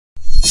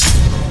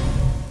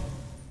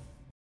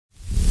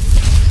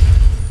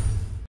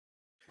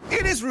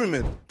is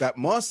rumoured that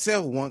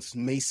Marseille wants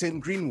Mason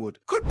Greenwood.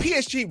 Could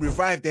PSG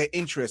revive their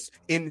interest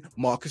in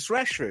Marcus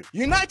Rashford?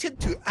 United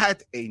to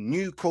add a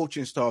new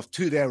coaching staff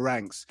to their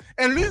ranks.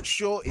 And Luke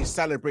Shaw is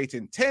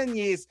celebrating 10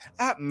 years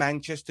at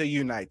Manchester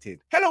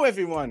United. Hello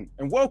everyone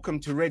and welcome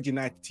to Red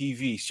United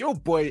TV. It's your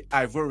boy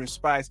Ivorian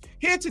Spice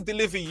here to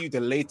deliver you the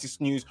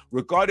latest news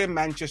regarding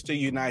Manchester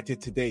United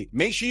today.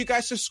 Make sure you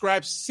guys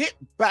subscribe, sit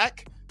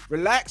back,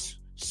 relax,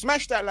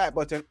 smash that like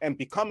button and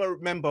become a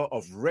member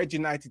of Red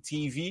United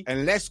TV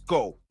and let's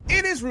go.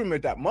 It is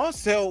rumored that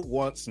Marseille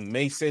wants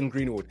Mason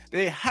Greenwood.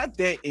 They had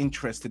their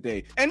interest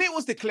today and it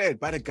was declared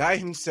by the guy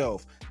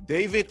himself,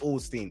 David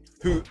Ornstein,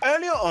 who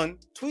earlier on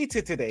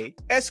tweeted today,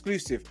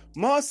 exclusive,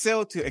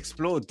 Marseille to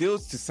explore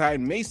deals to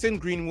sign Mason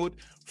Greenwood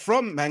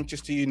from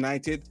Manchester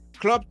United.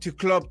 Club to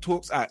club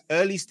talks at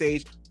early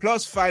stage,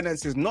 plus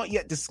finances not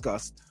yet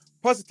discussed.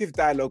 Positive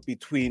dialogue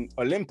between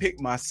Olympique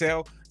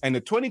Marseille and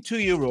the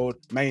 22-year-old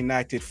Man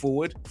United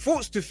forward.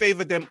 Thoughts to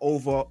favour them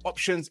over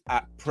options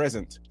at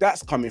present.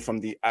 That's coming from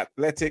the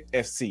Athletic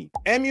FC.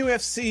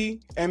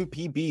 MUFC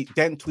MPB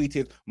then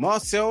tweeted,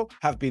 Marseille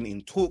have been in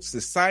talks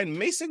to sign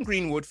Mason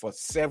Greenwood for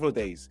several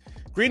days.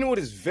 Greenwood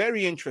is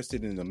very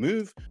interested in the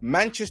move.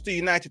 Manchester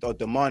United are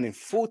demanding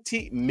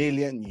 40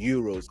 million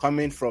euros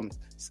coming from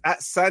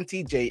at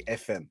Santi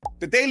JFM.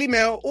 The Daily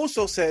Mail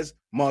also says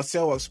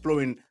Marseille are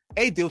exploring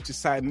a deal to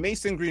sign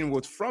Mason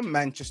Greenwood from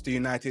Manchester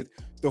United.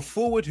 The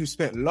forward, who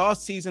spent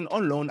last season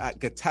on loan at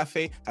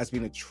Getafe, has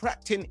been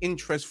attracting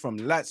interest from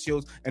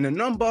Lazio and a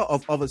number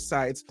of other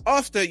sides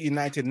after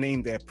United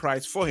named their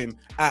price for him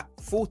at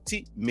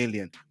 40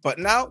 million. But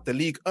now the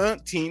League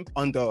Earned team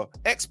under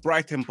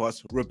ex-Brighton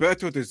boss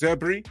Roberto De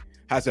Zerbi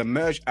has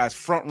emerged as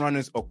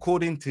frontrunners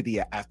according to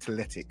the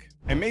Athletic.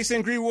 And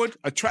Mason Greenwood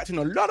attracting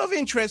a lot of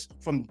interest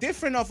from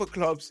different other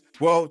clubs.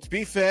 Well, to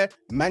be fair,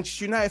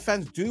 Manchester United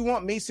fans do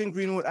want Mason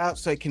Greenwood out,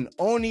 so it can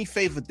only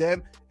favour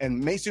them. And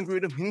Mason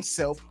Greenwood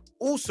himself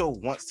also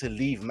wants to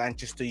leave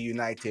Manchester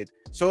United.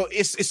 So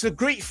it's a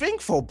great thing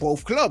for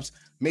both clubs.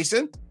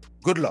 Mason,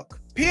 good luck.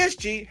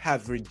 PSG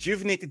have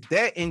rejuvenated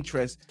their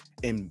interest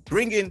in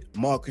bringing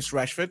Marcus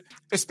Rashford,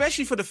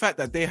 especially for the fact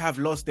that they have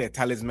lost their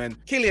talisman,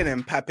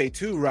 Kylian Mbappe,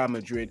 to Real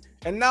Madrid,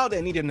 and now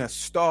they're needing a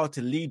star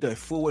to lead the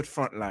forward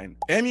front line.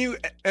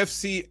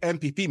 MUFC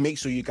MPP, make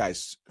sure you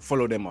guys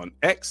follow them on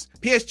X.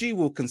 PSG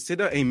will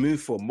consider a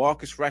move for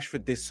Marcus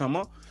Rashford this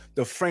summer.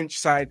 The French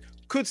side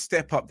could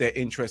step up their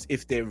interest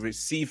if they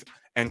receive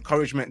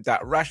encouragement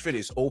that Rashford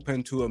is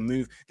open to a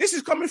move. This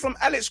is coming from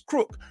Alex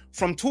Crook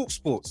from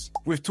TalkSports,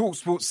 with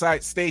TalkSports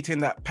site stating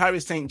that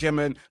Paris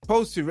Saint-Germain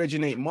posed to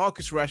originate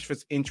Marcus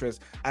Rashford's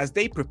interest as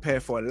they prepare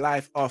for a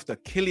life after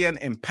Kylian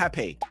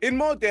Mbappe. In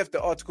more depth,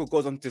 the article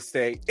goes on to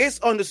say,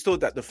 it's understood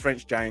that the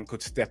French giant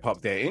could step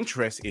up their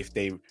interest if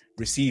they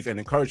receive an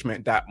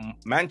encouragement that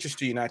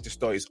Manchester United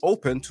star is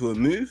open to a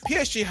move.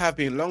 PSG have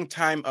been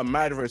long-time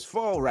admirers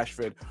for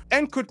Rashford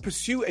and could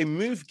pursue a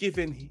move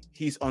given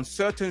his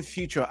uncertain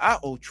future at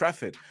Old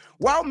Trafford.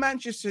 While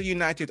Manchester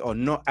United are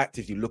not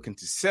actively looking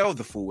to sell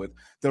the forward,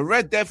 the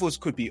Red Devils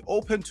could be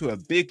open to a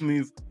big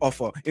move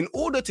offer in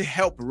order to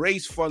help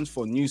raise funds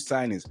for new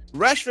signings.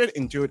 Rashford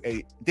endured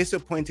a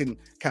disappointing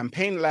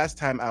campaign last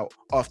time out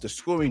after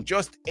scoring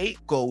just 8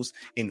 goals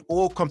in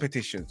all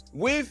competitions.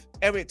 With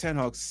Erik ten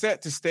Hag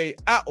set to stay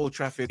at Old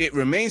Trafford, it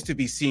remains to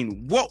be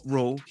seen what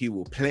role he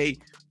will play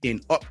in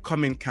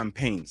upcoming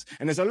campaigns.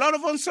 And there's a lot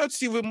of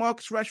uncertainty with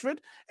Marcus Rashford.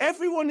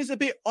 Everyone is a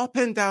bit up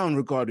and down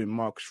regarding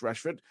Marcus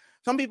Rashford.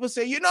 Some people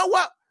say, you know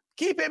what?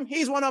 Keep him.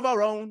 He's one of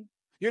our own.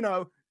 You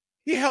know,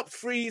 he helped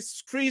free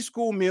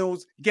school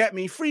meals, get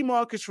me free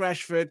Marcus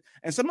Rashford.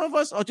 And some of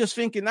us are just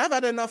thinking, I've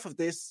had enough of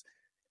this.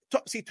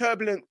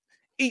 Topsy-turbulent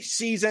each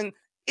season.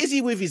 Is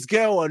he with his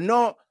girl or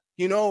not?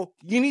 You know,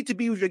 you need to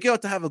be with your girl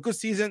to have a good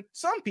season.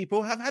 Some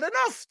people have had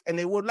enough and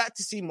they would like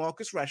to see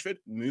Marcus Rashford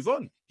move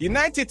on.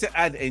 United to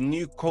add a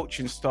new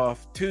coaching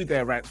staff to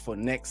their ranks for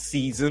next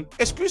season.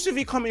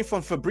 Exclusively coming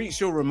from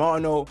Fabrizio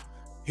Romano,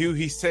 who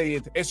he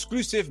said,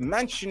 exclusive,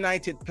 Manchester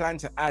United plan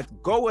to add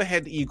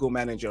go-ahead Eagle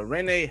manager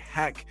Rene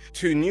Hack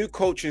to new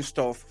coaching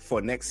staff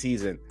for next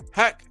season.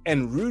 Hack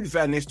and Ruud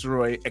van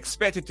Nistelrooy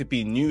expected to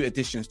be new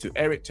additions to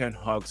Erik ten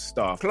Hag's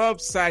staff. Club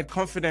side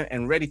confident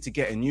and ready to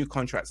get a new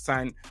contract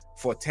signed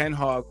for ten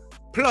Hag,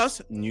 plus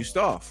new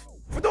staff.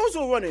 For those who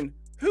are wondering,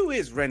 who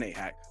is Rene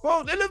Hack?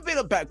 Well, a little bit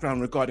of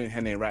background regarding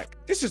Rene Hack.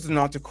 This is an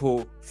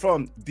article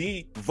from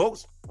the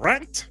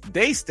Volkskrant.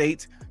 They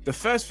state, the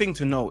first thing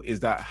to know is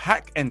that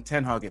Hack and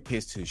Ten Hag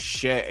appears to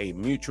share a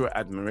mutual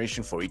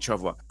admiration for each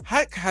other.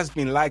 Hack has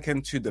been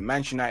likened to the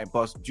Manchester United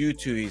boss due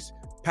to his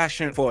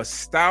passion for a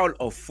style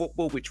of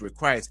football which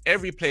requires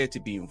every player to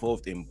be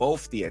involved in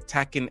both the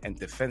attacking and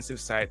defensive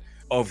side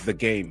of the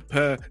game.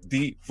 Per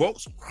the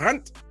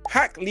Volkskrant,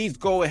 Hack leads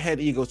Go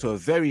Ahead Eagles to a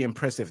very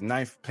impressive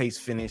 9th place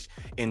finish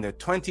in the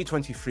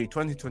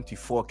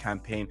 2023-2024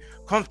 campaign,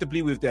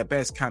 comfortably with their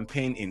best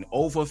campaign in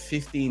over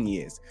 15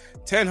 years.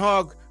 Ten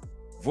Hag,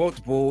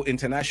 Voltball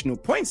International,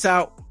 points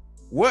out,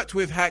 worked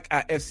with Hack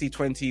at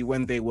FC20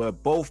 when they were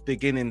both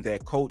beginning their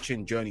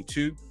coaching journey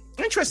too.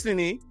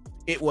 Interestingly,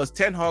 it was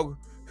Ten Hag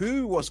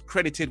who was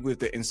credited with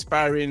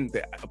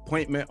the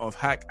appointment of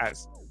Hack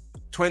as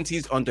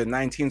 20s under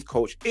 19s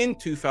coach in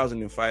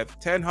 2005.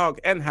 Ten Hag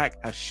and Hack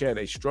have shared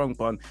a strong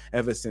bond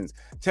ever since.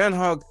 Ten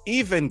Hag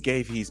even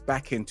gave his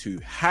backing to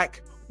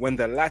Hack when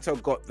the latter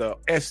got the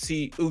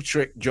FC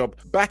Utrecht job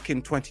back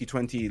in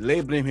 2020,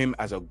 labeling him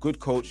as a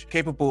good coach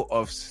capable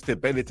of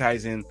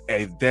stabilizing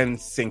a then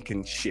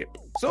sinking ship.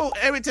 So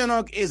Erik ten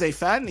Hag is a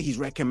fan. He's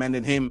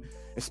recommended him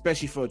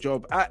especially for a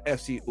job at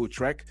FC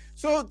Utrecht.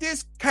 So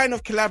this kind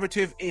of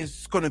collaborative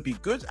is going to be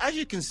good. As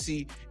you can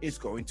see, it's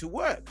going to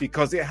work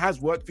because it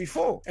has worked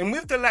before. And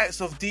with the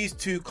likes of these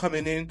two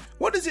coming in,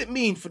 what does it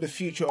mean for the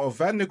future of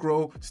Van der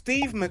Grohe,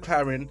 Steve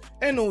McClaren,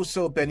 and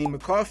also Benny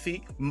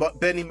McCarthy?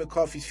 Benny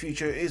McCarthy's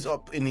future is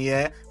up in the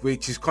air,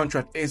 which his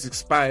contract is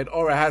expired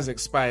or it has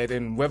expired,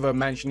 and whether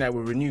Manchester United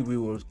will renew, we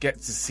will get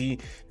to see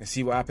and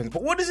see what happens.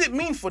 But what does it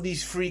mean for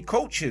these three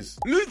coaches?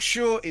 Luke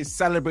Shaw is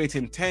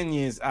celebrating 10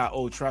 years at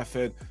Old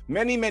Trafford.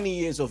 Many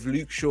years of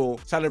Luke Shaw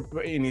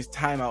celebrating his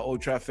time at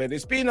Old Trafford.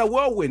 It's been a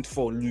whirlwind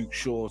for Luke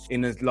Shaw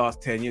in the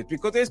last 10 years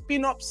because there's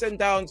been ups and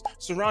downs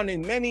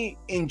surrounding many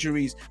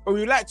injuries. But we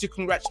would like to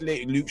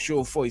congratulate Luke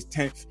Shaw for his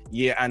 10th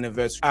year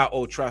anniversary at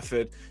Old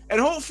Trafford. And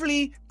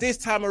hopefully this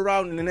time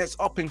around in the next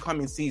up and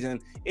coming season,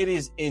 it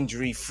is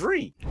injury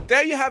free.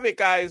 There you have it,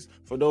 guys.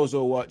 For those who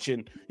are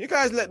watching, you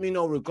guys let me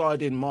know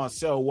regarding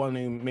Marseille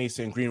wanting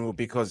Mason Greenwood,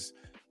 because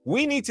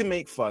we need to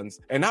make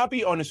funds. And I'll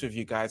be honest with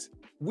you guys,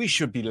 we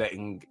should be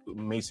letting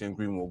Mason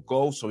Greenwood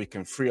go so we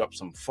can free up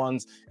some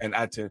funds and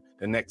add to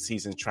the next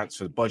season's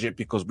transfer budget,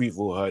 because we've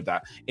all heard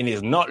that it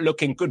is not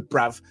looking good,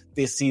 bruv,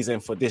 this season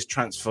for this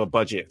transfer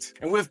budget.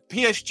 And with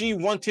PSG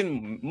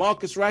wanting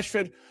Marcus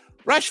Rashford,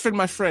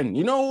 my friend,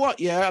 you know what?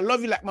 Yeah, I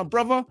love you like my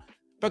brother.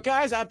 But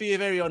guys, I'll be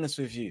very honest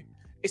with you.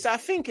 I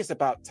think it's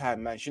about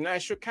time Manchester United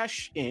should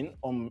cash in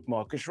on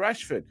Marcus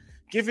Rashford.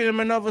 Giving him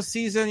another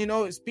season,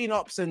 it's been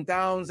ups and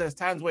downs. There's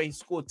times where he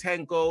scored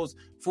 10 goals,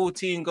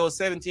 14 goals,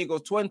 17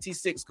 goals,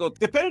 26 goals.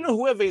 Depending on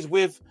whoever he's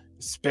with,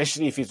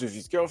 especially if he's with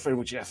his girlfriend,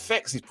 which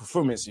affects his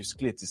performance, it's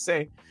clear to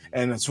say.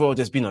 And as well,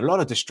 there's been a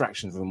lot of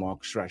distractions with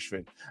Marcus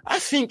Rashford. I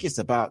think it's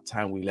about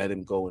time we let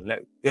him go and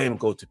let him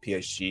go to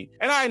PSG.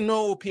 And I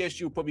know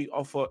PSG will probably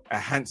offer a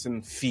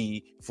handsome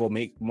fee for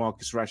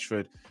Marcus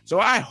Rashford. So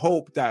I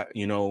hope that,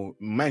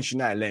 Manchester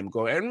United let him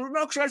go. And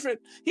Marcus Rashford,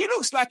 he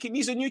looks like he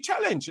needs a new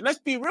challenge. Let's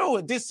be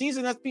real. This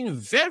season has been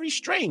very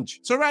strange.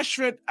 So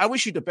Rashford, I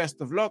wish you the best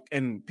of luck.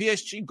 And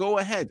PSG, go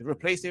ahead.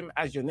 Replace him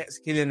as your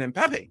next Kylian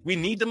Mbappe. We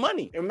need the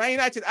money. And Man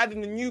United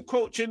adding a new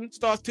coaching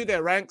staff to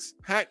their ranks.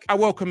 Heck, I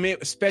welcome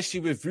it,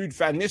 especially with Ruud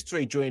van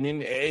Nistelrooy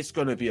joining. It's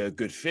going to be a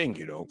good thing,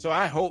 So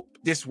I hope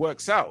this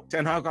works out.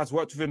 Ten Hag has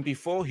worked with him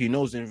before. He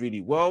knows him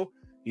really well.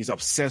 He's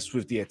obsessed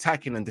with the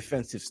attacking and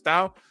defensive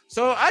style.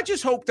 So I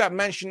just hope that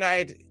Manchester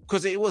United,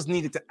 because it was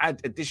needed to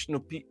add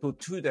additional people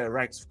to their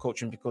ranks of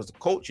coaching, because the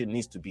coaching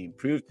needs to be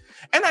improved.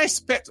 And I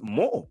expect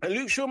more. And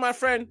Luke Shaw, my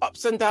friend,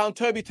 ups and downs,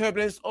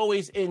 turbulence,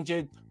 always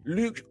injured.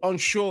 Luke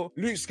unsure,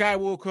 Luke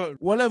Skywalker,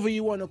 whatever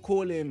you want to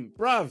call him,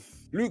 bruv.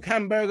 Luke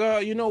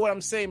Hamburger, you know what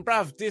I'm saying,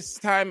 bruv. This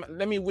time,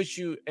 let me wish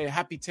you a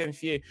happy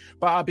 10th year.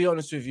 But I'll be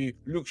honest with you,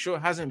 Luke Shaw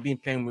hasn't been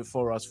playing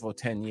for us for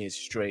 10 years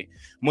straight.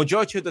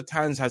 Majority of the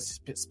times has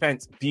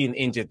spent being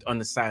injured on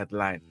the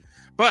sideline.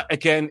 But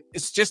again,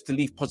 it's just to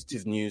leave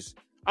positive news.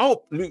 I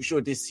hope Luke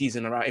Shaw this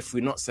season around, if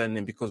we're not selling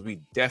him, because we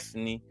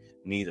definitely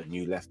need a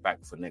new left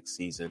back for next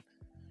season.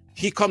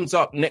 He comes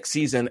up next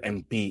season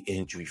and be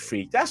injury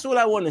free. That's all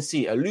I want to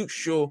see. A Luke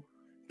Shaw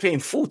playing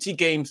 40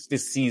 games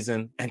this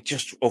season and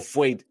just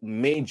avoid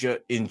major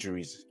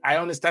injuries. I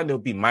understand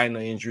there'll be minor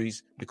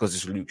injuries because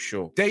it's Luke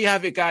Shaw. There you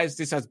have it, guys.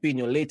 This has been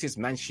your latest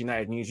Manchester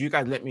United news. You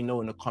guys let me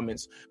know in the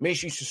comments. Make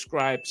sure you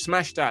subscribe,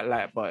 smash that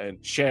like button,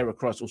 share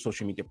across all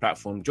social media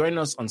platforms. Join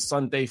us on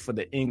Sunday for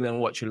the England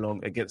watch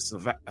along against,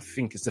 I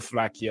think it's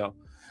Slovakia,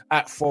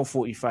 at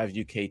 4:45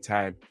 UK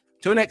time.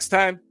 Till next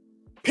time,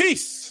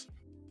 peace.